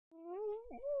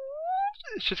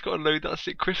It's just got to load that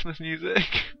sick Christmas music.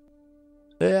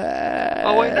 Yeah.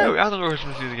 Oh wait, no, it hasn't got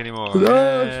Christmas music anymore.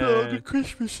 No, it's not the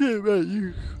Christmas shit, mate.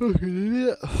 You fucking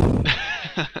idiot.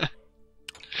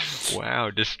 Wow,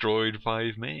 destroyed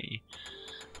by me.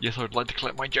 Yes, I would like to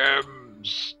collect my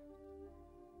gems.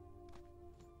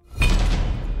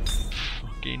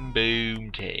 Fucking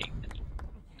boom ting.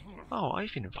 Oh,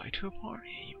 I've been invited to a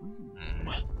party.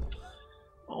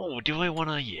 Oh, do I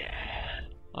wanna? Yeah.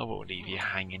 I won't leave you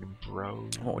hanging, bro.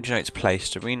 What would you like to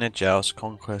place? Arena, Joust,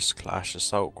 Conquest, Clash,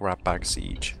 Assault, Grab Bag,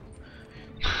 Siege.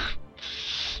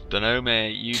 Dunno,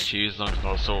 mate. You choose. As long as it's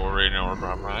not Assault Arena or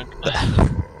Grab Bag.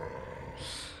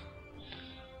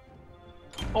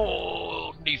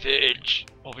 Oh, Neath Edge.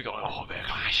 What have we got? Oh, bit of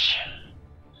Clash.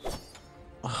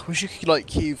 I wish you could like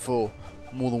queue for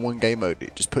more than one game mode.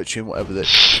 It just puts you in whatever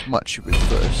that match you with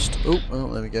first. Oh, well,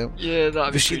 there we go. Yeah, that'd be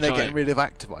Have you seen pretty they're tight. getting rid of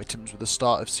active items with the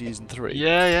start of season 3?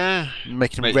 Yeah, yeah.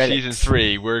 Making them Mate, relics. season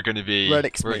 3, we're gonna be.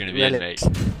 Relics, we're mate, gonna be in, mate. relics.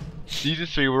 Season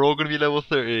 3, we're all gonna be level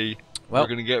 30. Well, we're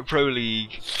gonna get Pro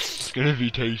League. It's gonna be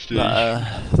tasty.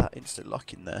 that instant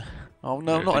lock in there. Oh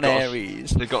no, Yeah, not an they got Aries.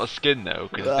 They got a skin though,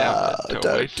 because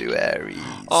Don't do Aries.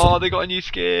 Oh, they got a new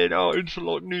skin. Oh, instant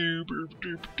lock new.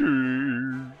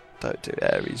 Don't do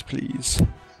Aries, please.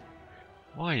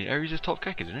 Why? Ares is top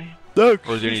kick, isn't he? No,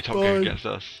 Or is he only top kick against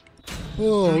us?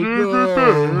 Oh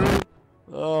no.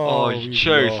 Oh, you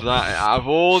chose that out of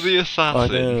all the I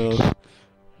assassins. know.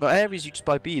 But Ares, you just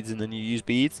buy beads, and then you use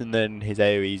beads, and then his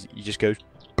Ares, you just go,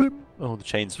 boom, oh, the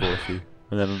chains fall off you,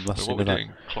 and then that's So what it. we're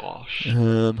doing? Clash.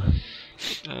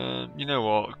 You know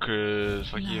what?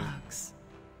 Cause like you.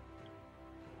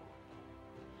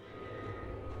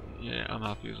 Yeah, I'm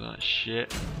happy with that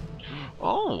shit.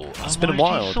 Oh, It's been a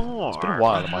while. It's been a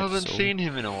while, I Mighty haven't Sword. seen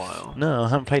him in a while. No, I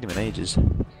haven't played him in ages.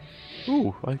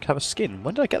 Ooh, I have a skin.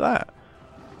 When did I get that?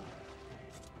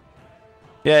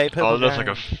 Yeah, Oh, that's like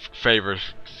a favourite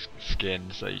skin,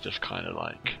 so you just kind of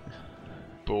like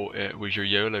bought it with your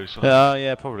YOLO song.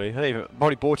 Yeah, probably. I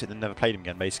probably bought it and never played him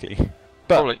again, basically.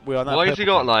 But Probably. we're on that Why has he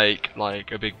purple got one.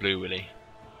 like a big blue willy?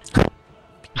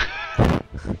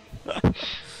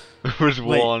 There was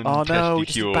Wait, one oh no, we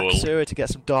just went back to testicule. Sura to get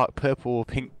some dark purple or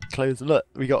pink clothes. Look,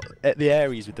 we got the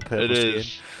Aries with the purple It skin.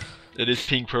 is. It is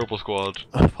pink purple squad.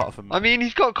 Apart from I mean,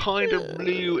 he's got kind of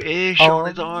blue-ish on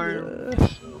his arm,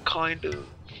 kind of.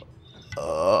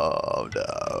 Oh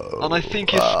no. And I think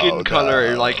his skin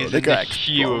colour like is They in the got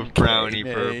hue of X1K, browny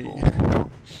mate. purple.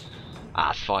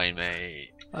 That's fine, mate.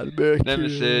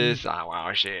 Nemesis,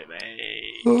 wow, shit,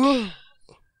 mate.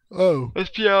 Oh.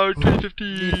 SPL Neith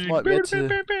 2015. might be able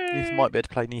to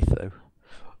play Neith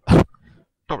though.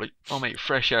 Probably. Oh, mate,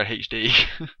 Fresh Air HD.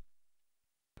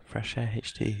 Fresh Air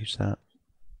HD, who's that?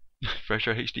 Fresh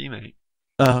Air HD, mate.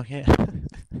 Oh yeah.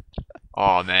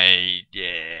 Oh, mate,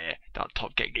 yeah. That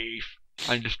top get Neith.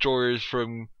 And Destroyer's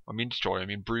from. I mean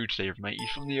Broodsaver, mate.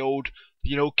 He's from the old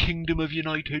Kingdom of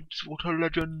United. What a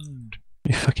legend.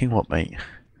 You fucking what, mate?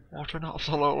 What an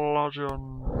absolute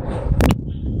legend.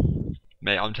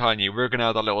 Mate, I'm telling you, we're gonna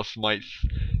have that little Smite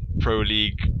Pro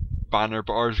League banner,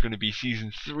 but ours is gonna be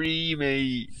season 3,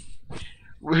 mate.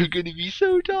 We're gonna be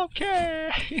so top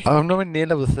care. I'm nowhere near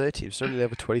level 30. I'm only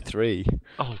level 23.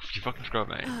 Oh, you fucking scrub,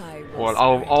 mate. Well,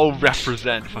 I'll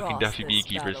represent fucking Daffy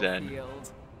Beekeepers then.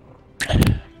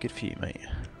 Good for you, mate.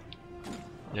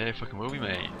 Yeah, fucking will be,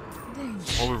 mate.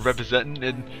 While we're representing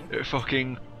in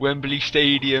fucking Wembley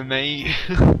Stadium, mate.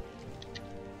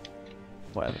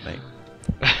 Whatever, mate.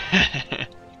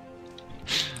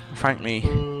 Frankly, I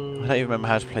don't even remember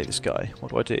how to play this guy.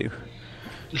 What do I do?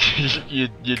 you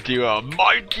do a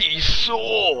mighty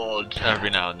sword every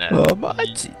now and then. Oh,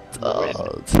 mighty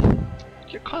God.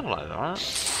 You're kind of like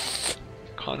that.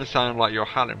 Kind of sound like your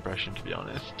Hal impression, to be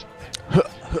honest.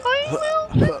 I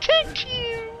will protect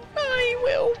you. I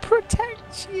will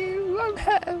protect you. I'm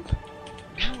Hal.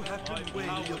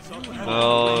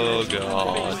 Oh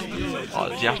god. Oh,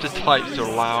 you have to type so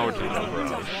loudly,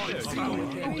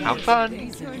 bro. Have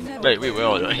fun. Wait, we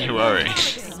will, don't you worry.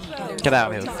 Get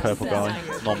out of here, purple guy.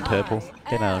 Non-purple.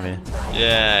 Get out of here.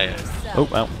 Yeah. Oh,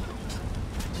 well.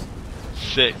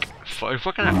 Sick.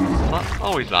 Fucking that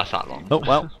always lasts that long. Oh,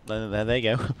 well. There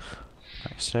you go. Right,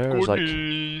 so, I was like,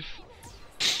 Goodies.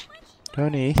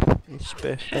 Tony, it's your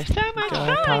birthday. So much Go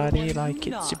fun. party like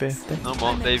it's your birthday. No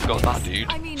more, they've got that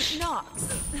dude. I mean, not.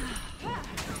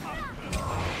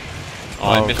 Oh,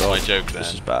 I Oh, missed God. my joke then.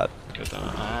 This is bad.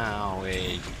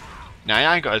 Owie. Now,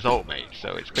 I ain't got his ult, mate,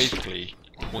 so it's basically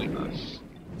pointless.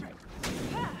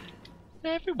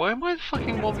 Why am I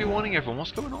fucking 1v1ing everyone?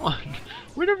 What's going on?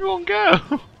 Where'd everyone go?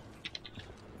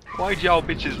 Why'd y'all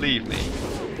bitches leave me?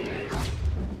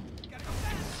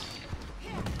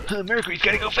 Mercury's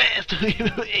gotta go fast!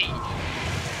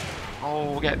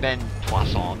 Oh, get Ben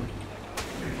Poisson.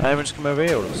 Everyone's come over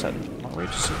here all of a sudden. Like, we're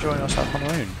just enjoying ourselves on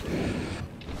our own.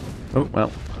 Oh,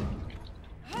 well.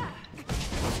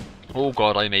 Oh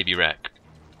god, I may be wrecked.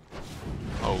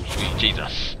 Oh, sweet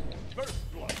Jesus.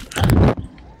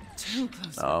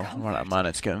 Oh, I'm running out of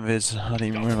mana to get invis. I didn't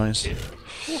even realise.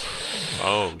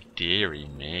 Oh, dearie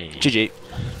me. GG.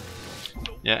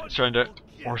 Yeah, surrender.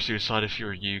 Or suicide if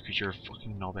you're you, because you're a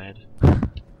fucking knobhead.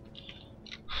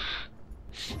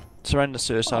 Surrender,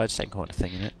 suicide, same kind of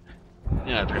thing, innit?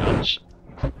 Yeah, pretty much.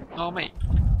 Oh, mate.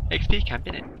 XP camp,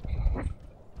 innit?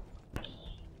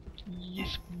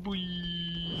 Yes,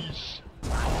 boys.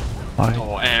 Bye.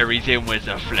 Oh, Ares in with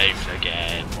the flames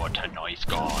again. What a nice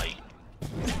guy.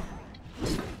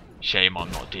 Shame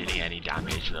I'm not dealing any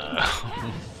damage though.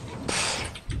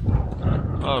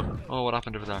 Oh, what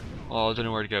happened over there? Oh, I don't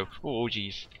know where to go. Oh,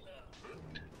 jeez.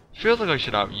 Feels like I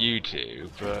should have you two,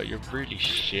 but you're really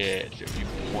shit. It would be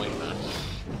pointless.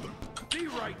 Be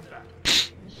right back.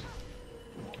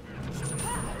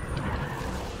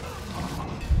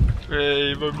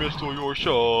 Hey, I missed all your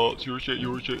shots. Your shit,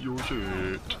 your shit, your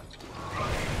shit.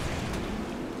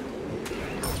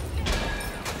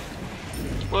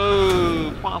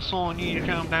 Whoa, Poisson, you need to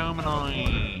calm down,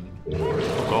 man.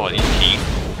 Oh god, he's keen.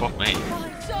 Fuck me.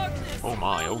 Oh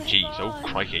my, oh jeez, oh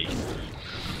crikey.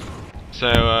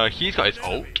 So, he's got his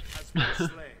ult.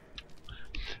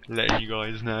 Letting you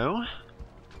guys know.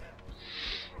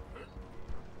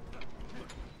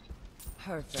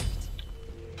 Perfect.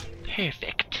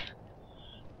 Perfect.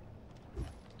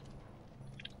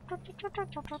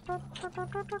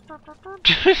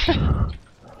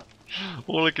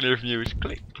 All I can hear from you is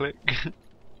click, click.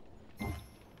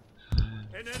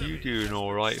 You doing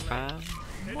alright, fam?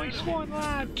 Nice one,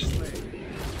 lad. An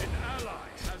ally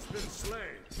has been slain.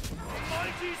 A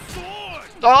mighty sword!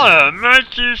 Oh, a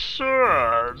mighty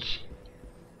sword!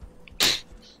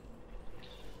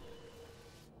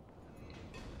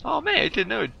 Oh man, I didn't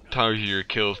know it tells you your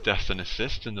kills, deaths and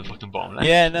assists in the fucking bottom left.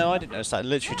 Yeah, no, I didn't notice that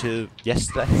literally till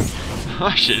yesterday.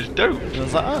 That shit is dope. And I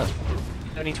was like, oh,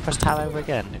 you don't need to press tab over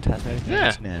again. It has no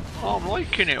Yeah. name. Oh, I'm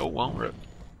liking it, won't it?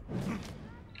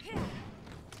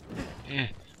 Yeah.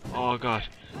 Oh god.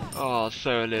 Oh,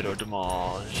 so little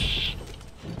damage.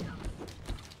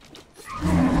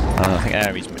 I think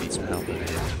Ares might need some help over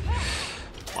here.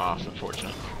 Wow, that's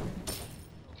unfortunate.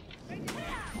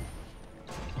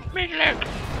 Mid-leg!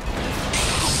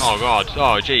 Oh god,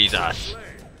 oh Jesus!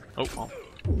 Oh, oh.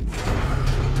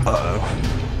 Uh-oh.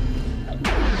 I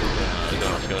don't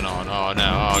know what's going on. Oh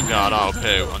no, oh god, oh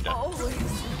poo, I'm dead.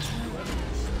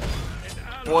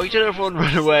 Why did everyone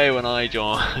run away when I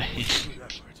joined?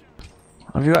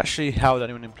 Have you actually held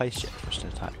anyone in place yet for us to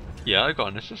attack? Yeah, I got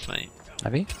an assist, mate.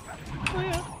 Have you? Oh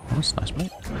yeah. Oh, that's nice,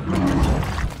 mate.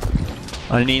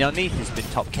 I mean, underneath has been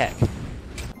top keck.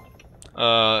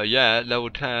 Yeah, level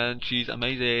 10, she's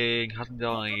amazing, hasn't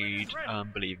died,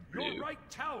 unbelievable. Your right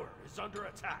tower is under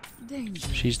attack. Danger.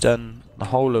 She's done the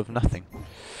whole of nothing.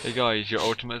 Hey guys, your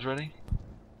ultimate's ready?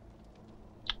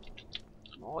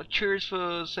 Oh, cheers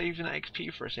for saving the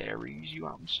XP for us, Ares, you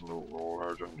absolute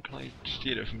lord. Can I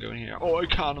steal it from going here? Oh, I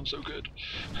can, I'm so good.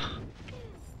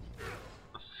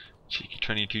 Cheeky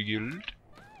 22 guild.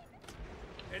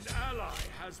 An ally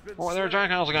has been Oh, there are slain.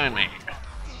 jackals again, mate.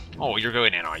 Oh, you're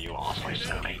going in, are you? Oh, my An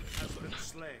silly. enemy has been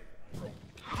slain.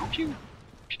 Phew.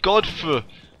 God for...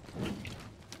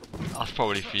 That's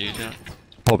probably for you, Jack.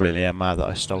 Probably, yeah, mad that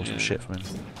I stole some Yeah. shit from him.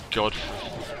 God.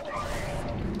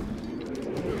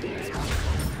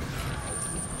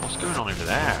 What's going on over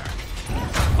there?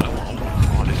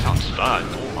 Oh, this sounds fun.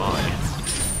 Oh my.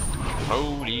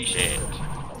 Holy shit.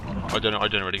 I don't know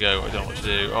where to go. I don't know what to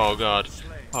do. Oh god.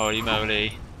 Holy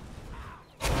moly.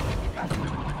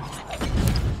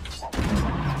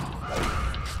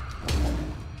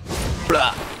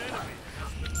 Blah.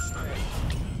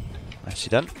 Nicely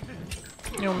done.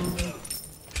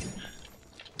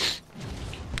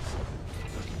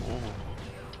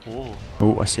 Oh.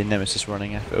 Oh, I see Nemesis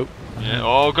running after. Oh. Yeah.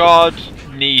 Oh god.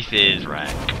 Neath is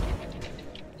wreck.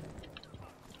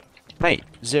 Mate,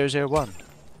 001.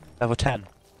 Level 10.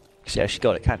 See how she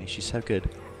got it, can't you? She's so good.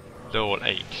 Level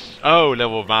 8. Oh,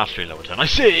 level of mastery, level 10. I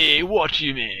see. What do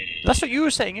you mean? That's what you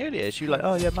were saying earlier. You were like,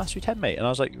 oh yeah, mastery 10, mate. And I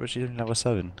was like, well, she's only level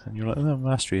 7. And you were like, oh,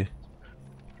 mastery.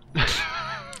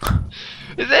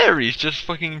 Is Ares just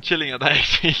fucking chilling at the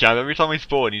XP camp? Every time I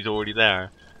spawn, he's already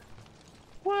there.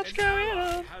 What's An going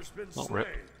ally on? has been Not slain. rip.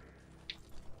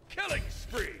 Killing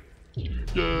spree. Yeah.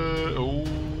 Oh.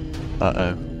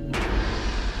 Uh-oh.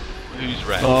 Who's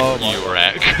wreck? Oh, my You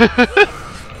wreck.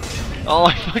 Oh,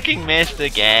 I fucking missed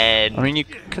again. I mean, you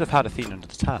could have had Athena under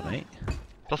the tower, mate.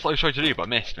 That's what I tried to do, but I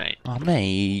missed, mate. Oh,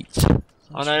 mate.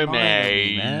 I know,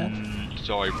 mate. Man.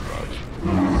 Sorry, bro.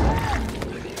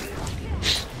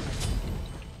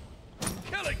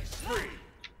 Killing spree.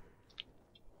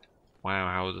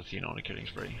 Wow, how was Athena on a killing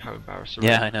spree? How embarrassing.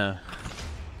 Yeah, I know.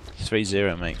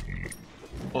 3-0, mate.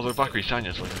 Although Valkyrie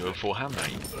Sanya's looking to go full hand,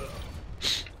 mate.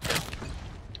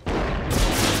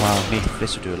 Wow,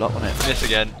 this will do a lot, won't it? Miss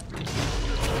again.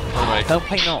 Oh, mate. Don't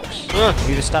play Nox.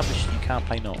 We've established you can't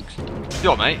play Nox.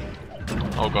 Yo, mate.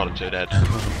 Oh god, I'm so dead.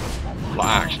 Like,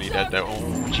 actually dead though.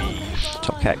 Oh, jeez.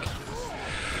 Top keck.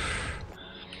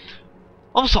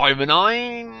 I'm sorry,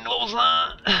 Benign. What was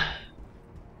that?